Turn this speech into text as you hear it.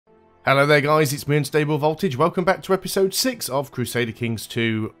Hello there guys, it's me Unstable Voltage. Welcome back to episode 6 of Crusader Kings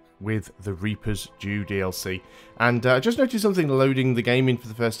 2 with the Reaper's Due DLC. And I just noticed something loading the game in for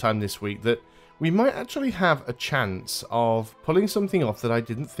the first time this week, that we might actually have a chance of pulling something off that I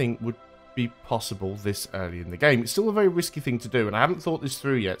didn't think would be possible this early in the game. It's still a very risky thing to do and I haven't thought this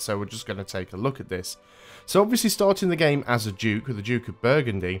through yet, so we're just going to take a look at this. So obviously starting the game as a Duke, with the Duke of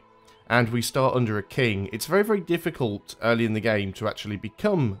Burgundy, and we start under a king, it's very, very difficult early in the game to actually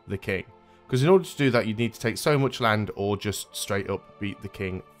become the king. Because in order to do that, you'd need to take so much land or just straight up beat the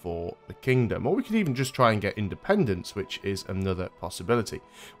king for the kingdom. Or we could even just try and get independence, which is another possibility.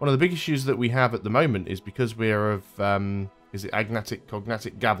 One of the big issues that we have at the moment is because we're of, is it Agnatic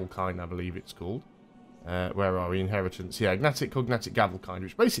Cognatic Gavelkind, I believe it's called. Where are we? Inheritance. Yeah, Agnatic Cognatic Gavelkind,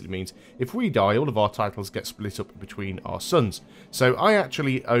 which basically means if we die, all of our titles get split up between our sons. So I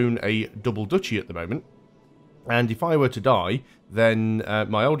actually own a double duchy at the moment, and if I were to die, then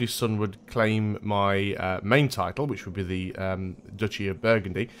my oldest son would claim my main title, which would be the Duchy of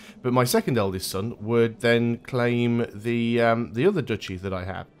Burgundy, but my second eldest son would then claim the other duchy that I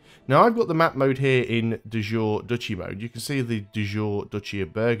have. Now, I've got the map mode here in de jure duchy mode. You can see the de jure Duchy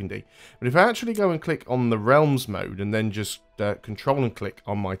of Burgundy. But if I actually go and click on the realms mode and then just control and click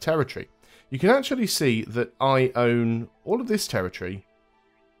on my territory, you can actually see that I own all of this territory,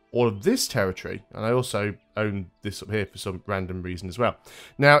 and I also own this up here for some random reason as well.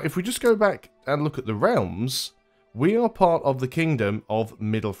 Now, if we just go back and look at the realms, we are part of the kingdom of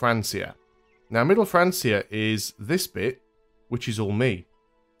Middle Francia. Now, Middle Francia is this bit, which is all me.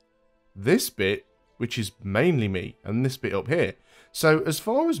 This bit, which is mainly me, and this bit up here. So as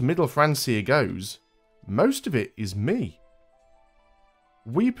far as Middle Francia goes, most of it is me.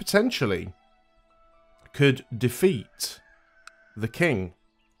 We potentially could defeat the king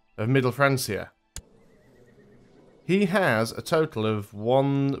of Middle Francia. He has a total of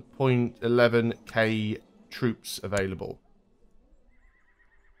 1.11k troops available.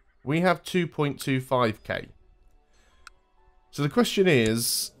 We have 2.25k. So the question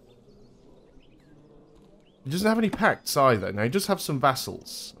is, he doesn't have any pacts either. Now, he does have some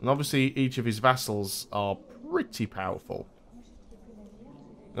vassals. And obviously, each of his vassals are pretty powerful.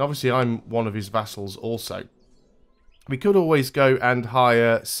 And obviously, I'm one of his vassals also. We could always go and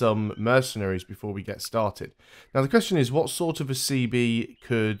hire some mercenaries before we get started. Now, the question is, what sort of a CB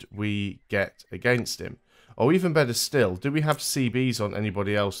could we get against him? Or even better still, do we have CBs on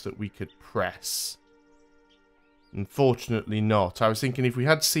anybody else that we could press? Unfortunately not. I was thinking if we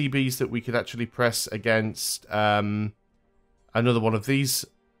had CBs that we could actually press against another one of these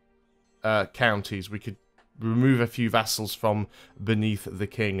counties, we could remove a few vassals from beneath the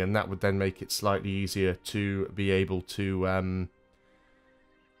king, and that would then make it slightly easier to be able to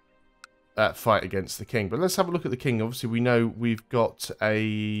fight against the king. But let's have a look at the king. Obviously, we know we've got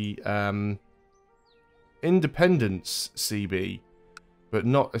a independence CB, but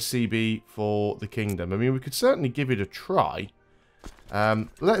not a CB for the kingdom. I mean, we could certainly give it a try.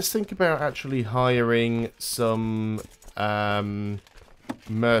 Let's think about actually hiring some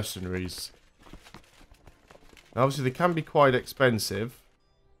mercenaries. Now, obviously, they can be quite expensive.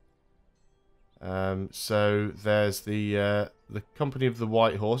 So there's the Company of the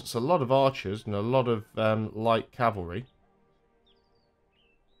White Horse. It's a lot of archers and a lot of light cavalry.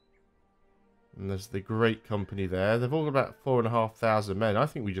 And there's the Great Company there. They've all got about 4,500 men. I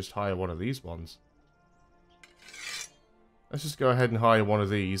think we just hire one of these ones. Let's just go ahead and hire one of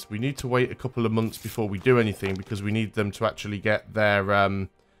these. We need to wait a couple of months before we do anything, because we need them to actually get their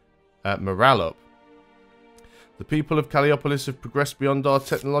morale up. The people of Calliopolis have progressed beyond our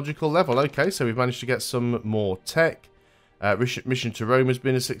technological level. Okay, so we've managed to get some more tech. Mission to Rome has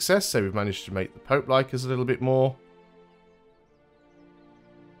been a success, so we've managed to make the Pope like us a little bit more.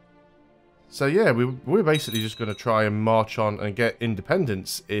 So yeah, we're basically just going to try and march on and get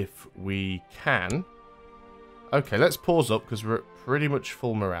independence if we can. Okay, let's pause up because we're at pretty much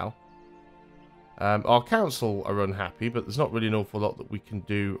full morale. Our council are unhappy, but there's not really an awful lot that we can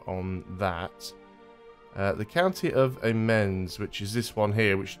do on that. The County of Amiens, which is this one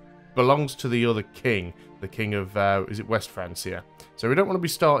here, which belongs to the other king, the king of, is it West Francia? So we don't want to be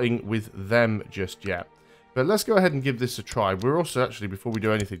starting with them just yet. But let's go ahead and give this a try. We're also actually, before we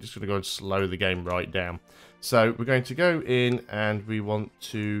do anything, just going to go and slow the game right down. So we're going to go in and we want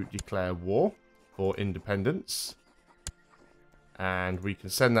to declare war for independence. And we can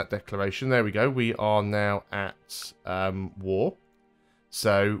send that declaration. There we go. We are now at war.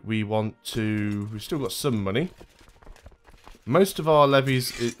 So we want to... We've still got some money. Most of our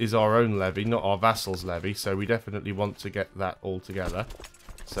levies is our own levy, not our vassals' levy. So we definitely want to get that all together.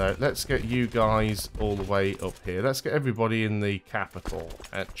 So let's get you guys all the way up here. Let's get everybody in the capital,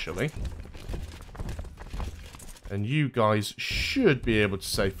 actually. And you guys should be able to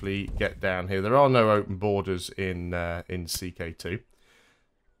safely get down here. There are no open borders in CK2.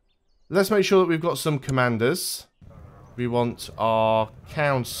 Let's make sure that we've got some commanders. We want our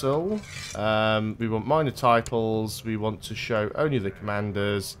council. We want minor titles. We want to show only the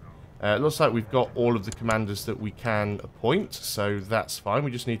commanders. It looks like we've got all of the commanders that we can appoint, so that's fine.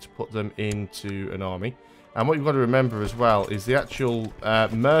 We just need to put them into an army. And what you've got to remember as well is the actual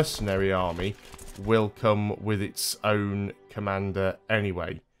mercenary army will come with its own commander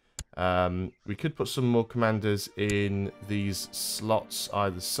anyway. We could put some more commanders in these slots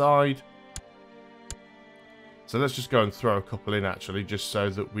either side. So let's just go and throw a couple in actually, just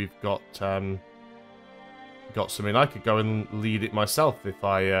so that we've got some in. I could go and lead it myself if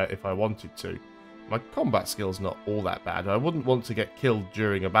I wanted to. My combat skill's not all that bad. I wouldn't want to get killed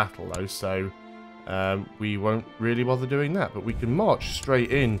during a battle though, so we won't really bother doing that. But we can march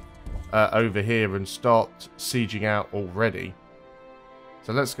straight in over here and start sieging out already.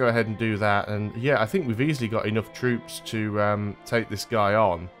 So let's go ahead and do that. And yeah, I think we've easily got enough troops to take this guy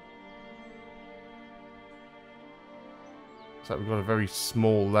on. So we've got a very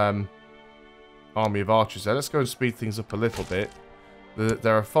small army of archers there. Let's go and speed things up a little bit.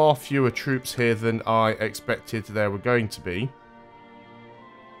 There are far fewer troops here than I expected there were going to be.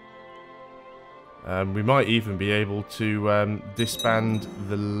 We might even be able to disband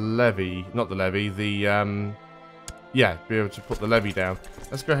the levy. Not the levy, the... yeah, be able to put the levy down.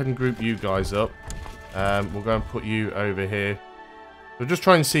 Let's go ahead and group you guys up. We'll go and put you over here. We'll just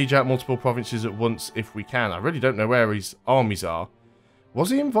try and siege out multiple provinces at once if we can. I really don't know where his armies are. Was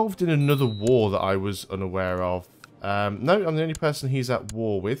he involved in another war that I was unaware of? No, I'm the only person he's at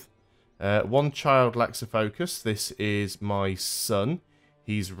war with. One child lacks a focus. This is my son.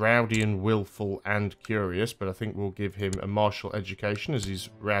 He's rowdy and willful and curious, but I think we'll give him a martial education as he's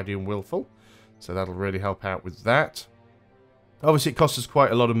rowdy and willful. So that'll really help out with that. Obviously, it costs us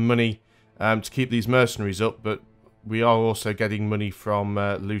quite a lot of money to keep these mercenaries up, but we are also getting money from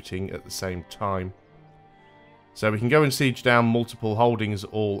looting at the same time. So we can go and siege down multiple holdings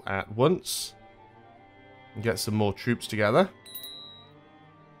all at once. And get some more troops together.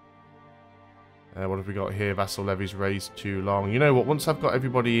 What have we got here? Vassal levies raised too long. You know what? Once I've got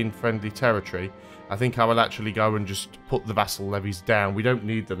everybody in friendly territory, I think I will actually go and just put the vassal levies down. We don't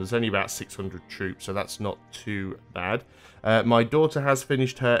need them. There's only about 600 troops, so that's not too bad. My daughter has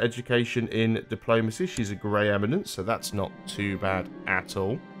finished her education in diplomacy. She's a Grey Eminence, so that's not too bad at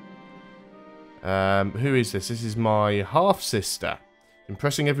all. Who is this? This is my half-sister.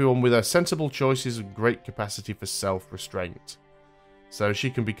 Impressing everyone with her sensible choices and great capacity for self-restraint. So she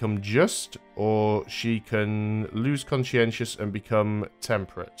can become just, or she can lose conscientious and become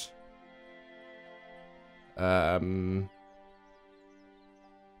temperate. Well,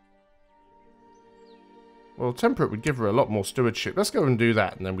 temperate would give her a lot more stewardship. Let's go and do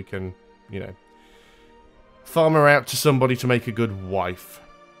that, and then we can, you know, farm her out to somebody to make a good wife.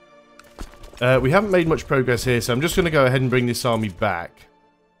 We haven't made much progress here, so I'm just going to go ahead and bring this army back.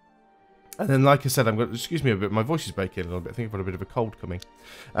 And then, like I said, I'm going to... Excuse me a bit, my voice is breaking a little bit. I think I've got a bit of a cold coming.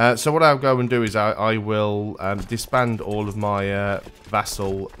 So what I'll go and do is I will disband all of my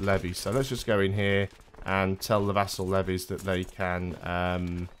vassal levies. So let's just go in here and tell the vassal levies that they can...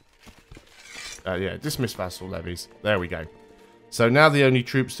 yeah, dismiss vassal levies. There we go. So now the only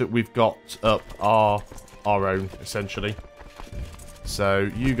troops that we've got up are our own, essentially.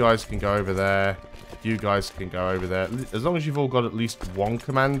 So you guys can go over there. You guys can go over there. As long as you've all got at least one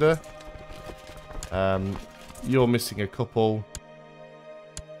commander. You're missing a couple.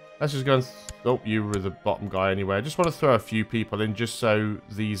 Let's just go and... Oh, you were the bottom guy anyway. I just want to throw a few people in just so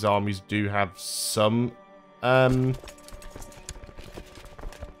these armies do have some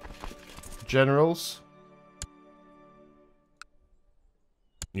generals.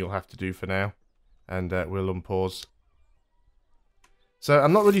 You'll have to do for now. And we'll unpause. So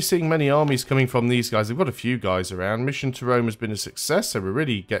I'm not really seeing many armies coming from these guys. They've got a few guys around. Mission to Rome has been a success, so we're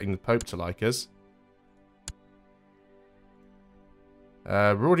really getting the Pope to like us.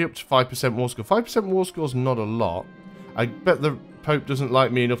 We're already up to 5% war score. 5% war score is not a lot. I bet the Pope doesn't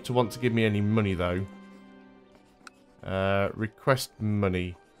like me enough to want to give me any money, though. Request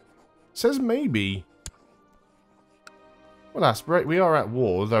money. Says maybe. Well, that's right. We are at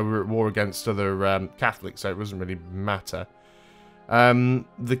war, though we're at war against other Catholics, so it doesn't really matter. Count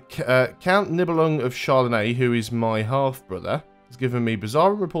Nibelung of Charlenay, who is my half-brother, has given me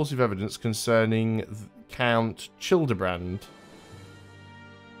bizarre and repulsive evidence concerning Count Childebrand,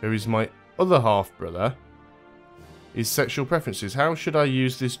 who is my other half-brother. his sexual preferences. How should I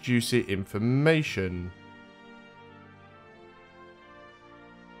use this juicy information?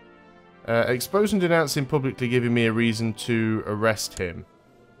 Expose and denounce him publicly, giving me a reason to arrest him.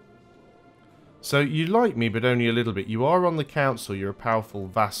 So, you like me, but only a little bit. You are on the council. You're a powerful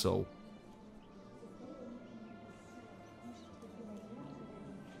vassal.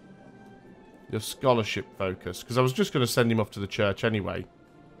 Your scholarship focus. Because I was just going to send him off to the church anyway.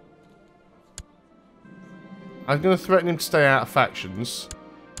 I'm going to threaten him to stay out of factions.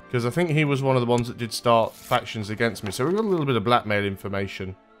 Because I think he was one of the ones that did start factions against me. So we've got a little bit of blackmail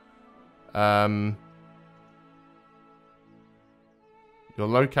information. Your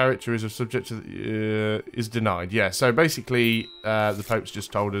low character is a subject to... is denied. Yeah, so basically the Pope's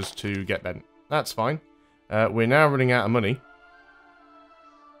just told us to get bent. That's fine. We're now running out of money.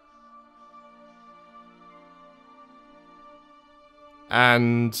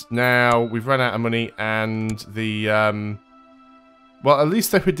 And now we've run out of money, and the well, at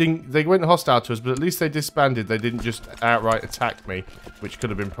least they went hostile to us, but at least they disbanded. They didn't just outright attack me, which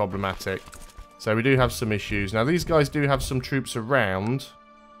could have been problematic. So we do have some issues. Now these guys do have some troops around,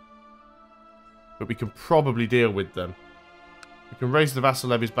 but we can probably deal with them. We can raise the vassal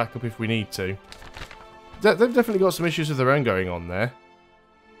levies back up if we need to. They've definitely got some issues of their own going on there.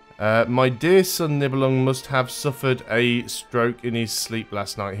 My dear son Nibelung must have suffered a stroke in his sleep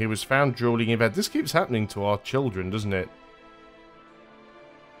last night. He was found drooling in bed. This keeps happening to our children, doesn't it?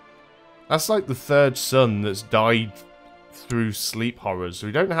 That's like the third son that's died through sleep horrors.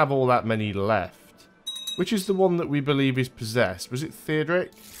 We don't have all that many left. Which is the one that we believe is possessed? Was it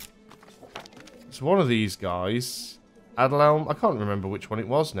Theodoric? It's one of these guys. Adelhelm? I can't remember which one it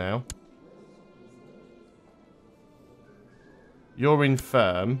was now. You're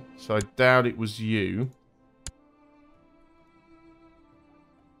infirm, so I doubt it was you.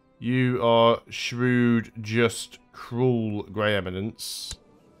 You are shrewd, just, cruel, Grey Eminence.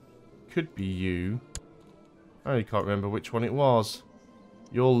 Could be you. I only can't remember which one it was.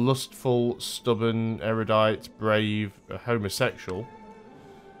 You're lustful, stubborn, erudite, brave, homosexual.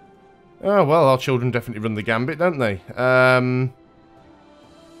 Oh, well, our children definitely run the gambit, don't they?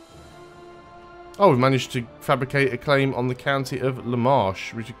 Oh, we managed to fabricate a claim on the county of La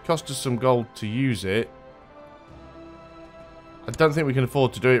Marche, which would cost us some gold to use it. I don't think we can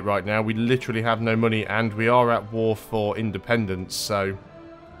afford to do it right now. We literally have no money, and we are at war for independence, so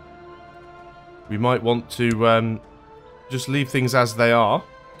we might want to just leave things as they are.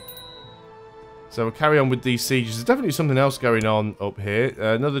 So we'll carry on with these sieges. There's definitely something else going on up here.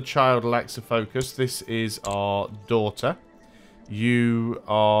 Another child lacks a focus. This is our daughter. You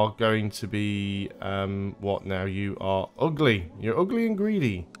are going to be, what now? You are ugly. You're ugly and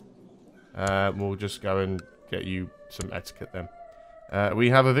greedy. We'll just go and get you some etiquette then. We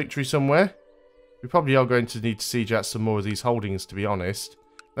have a victory somewhere. We probably are going to need to siege out some more of these holdings, to be honest.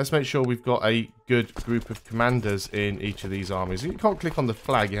 Let's make sure we've got a good group of commanders in each of these armies. You can't click on the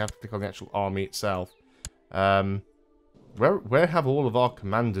flag, you have to click on the actual army itself. Where have all of our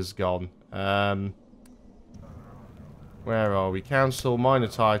commanders gone? Where are we? Council, minor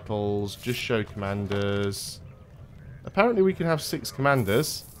titles, just show commanders. Apparently we can have 6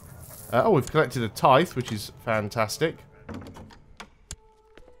 commanders. Oh, we've collected a tithe, which is fantastic.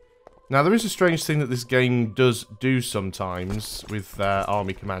 Now, there is a strange thing that this game does do sometimes with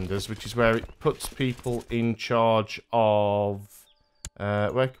army commanders, which is where it puts people in charge of...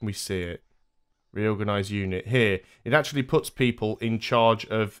 where can we see it? Reorganize unit. Here. It actually puts people in charge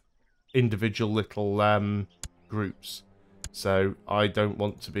of individual little groups. So, I don't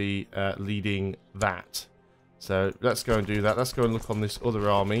want to be leading that. So, let's go and do that. Let's go and look on this other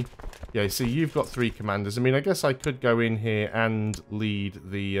army. Yeah, see, you've got 3 commanders. I mean, I guess I could go in here and lead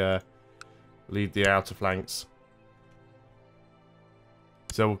the outer flanks.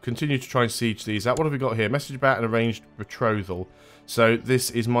 So, we'll continue to try and siege these out. What have we got here? Message about an arranged betrothal. So, this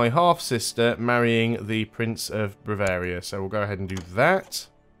is my half-sister marrying the Prince of Bavaria. So, we'll go ahead and do that.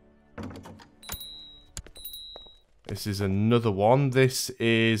 This is another one. This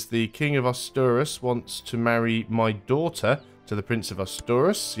is the King of Asturus wants to marry my daughter to the Prince of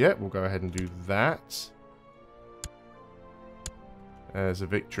Asturus. Yeah, we'll go ahead and do that. There's a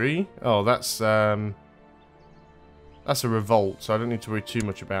victory. Oh, that's a revolt, so I don't need to worry too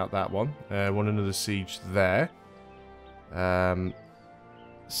much about that one. Want another siege there.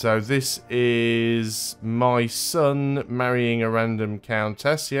 So this is my son marrying a random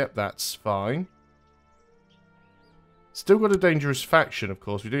countess. Yep, that's fine. Still got a dangerous faction, of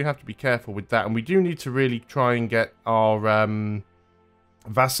course. We do have to be careful with that. And we do need to really try and get our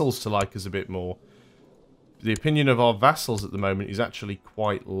vassals to like us a bit more. The opinion of our vassals at the moment is actually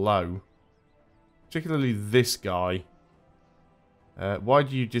quite low. particularly this guy. Why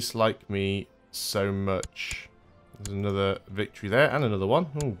do you dislike me so much? There's another victory there, and another one.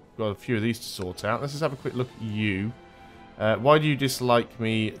 Oh, got a few of these to sort out. Let's just have a quick look at you. Why do you dislike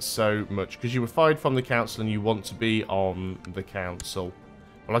me so much? Because you were fired from the council and you want to be on the council.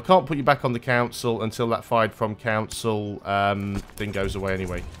 Well, I can't put you back on the council until that fired from council thing goes away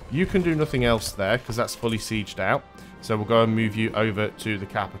anyway. You can do nothing else there, because that's fully sieged out. So we'll go and move you over to the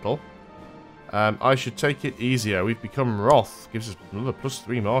capital. I should take it easier. We've become Wrath. Gives us another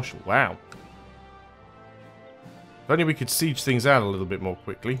 +3 martial. Wow. If only we could siege things out a little bit more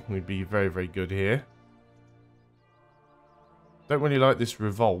quickly, we'd be very, very good here. Don't really like this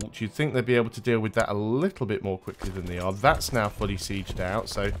revolt. You'd think they'd be able to deal with that a little bit more quickly than they are. That's now fully sieged out,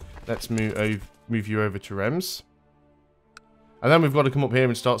 so let's move you over to Rems. And then we've got to come up here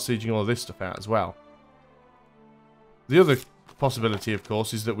and start sieging all of this stuff out as well. The other possibility, of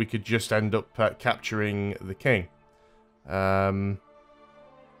course, is that we could just end up capturing the king. Oh,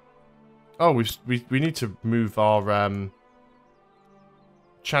 we need to move our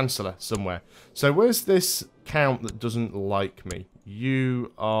Chancellor somewhere. So where's this count that doesn't like me?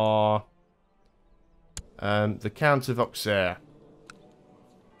 You are the Count of Auxerre.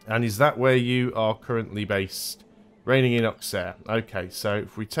 And is that where you are currently based? Reigning in Auxerre. Okay, so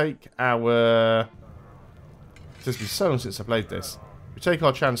if we take our... It's been so long since I played this. We take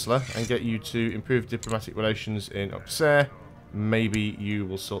our Chancellor and get you to improve diplomatic relations in Auxerre. Maybe you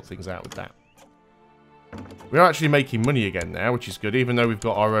will sort things out with that. We're actually making money again now, which is good, even though we've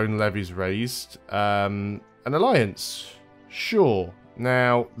got our own levies raised. An alliance. Sure.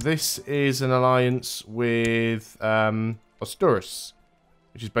 Now, this is an alliance with Asturias,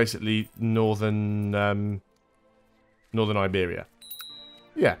 which is basically northern Iberia.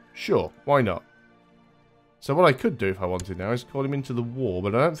 Yeah, sure. Why not? So what I could do if I wanted now is call him into the war,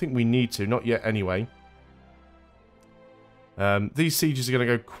 but I don't think we need to. Not yet anyway. These sieges are going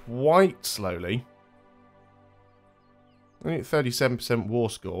to go quite slowly. Only at 37% war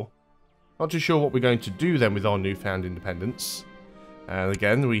score. Not too sure what we're going to do then with our newfound independence. And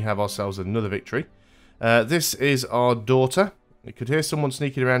again, we have ourselves another victory. This is our daughter. I could hear someone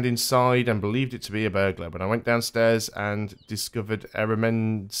sneaking around inside and believed it to be a burglar. When I went downstairs and discovered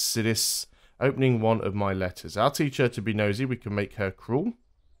Eremensidis opening one of my letters. I'll teach her to be nosy. We can make her cruel.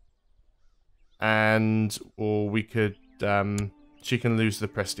 Or we could... she can lose the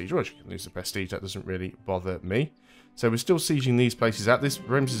prestige. Well, she can lose the prestige. That doesn't really bother me. So we're still sieging these places out. This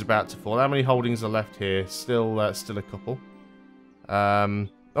Reims is about to fall. How many holdings are left here? Still a couple. Oh,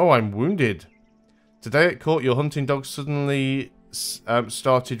 I'm wounded. Today at court, your hunting dog suddenly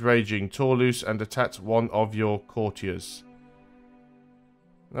started raging, tore loose, and attacked one of your courtiers.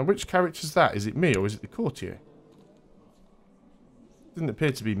 Now, which character is that? Is it me or is it the courtier? Didn't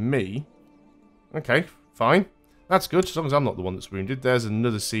appear to be me. Okay, fine. That's good, as long as I'm not the one that's wounded. There's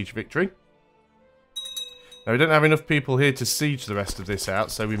another siege victory. Now, we don't have enough people here to siege the rest of this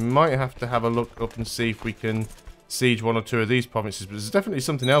out, so we might have to have a look up and see if we can siege one or two of these provinces. But there's definitely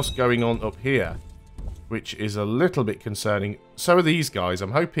something else going on up here, which is a little bit concerning. So are these guys.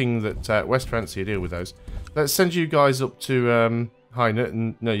 I'm hoping that West Francia deal with those. Let's send you guys up to Hainaut,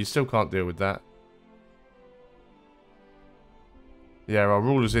 and no, you still can't deal with that. Yeah, our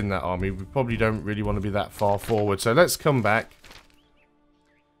ruler's in that army. We probably don't really want to be that far forward. So let's come back.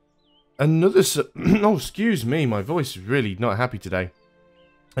 Another... oh, excuse me. My voice is really not happy today.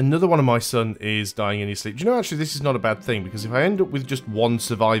 Another one of my son is dying in his sleep. Do you know, actually, this is not a bad thing. Because if I end up with just one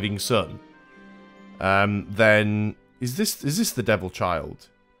surviving son, then... Is this the devil child?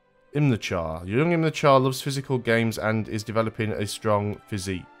 Imnachar. Young Imnachar loves physical games and is developing a strong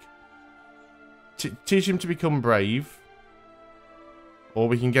physique. Teach him to become brave. Or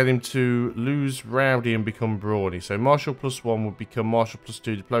we can get him to lose rowdy and become brawny. So martial +1 would become martial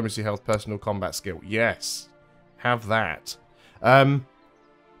 +2, diplomacy, health, personal combat skill. Yes. Have that.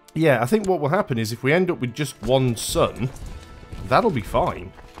 Yeah, I think what will happen is if we end up with just one son, that'll be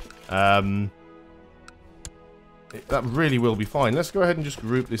fine. That really will be fine. Let's go ahead and just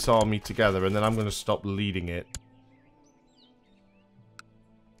group this army together, and then I'm going to stop leading it.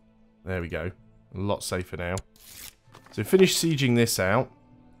 There we go. A lot safer now. So finish sieging this out.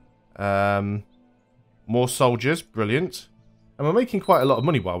 More soldiers, brilliant. And we're making quite a lot of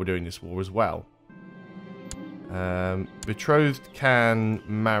money while we're doing this war as well. Betrothed can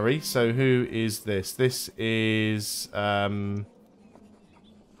marry. So who is this? This is... so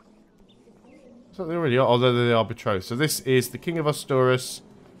they already are, although they are betrothed. So this is the King of Asturias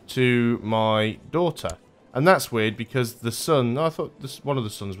to my daughter. And that's weird because the son... Oh, I thought one of the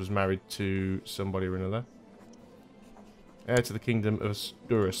sons was married to somebody or another. Heir to the Kingdom of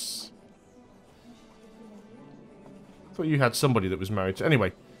Asturias. thought you had somebody that was married to...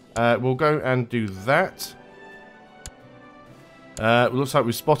 Anyway, we'll go and do that. Looks like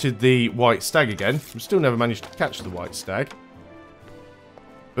we've spotted the white stag again. We've still never managed to catch the white stag.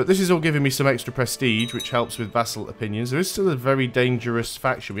 But this is all giving me some extra prestige, which helps with vassal opinions. There is still a very dangerous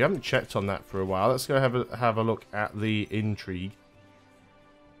faction. We haven't checked on that for a while. Let's go have a look at the intrigue.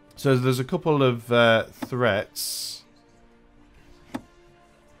 So there's a couple of threats.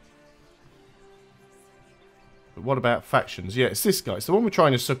 But what about factions? Yeah, it's this guy. It's the one we're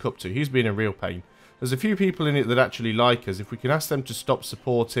trying to suck up to. He's been a real pain. There's a few people in it that actually like us. If we can ask them to stop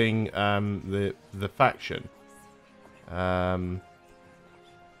supporting the faction.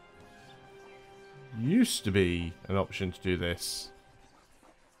 Used to be an option to do this.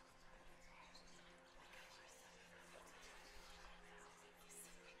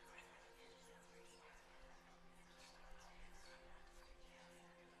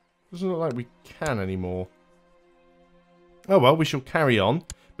 Doesn't look like we can anymore. Oh well, we shall carry on.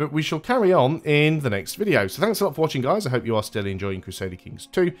 But we shall carry on in the next video. So thanks a lot for watching, guys. I hope you are still enjoying Crusader Kings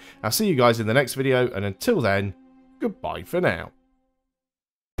 2. I'll see you guys in the next video. And until then, goodbye for now.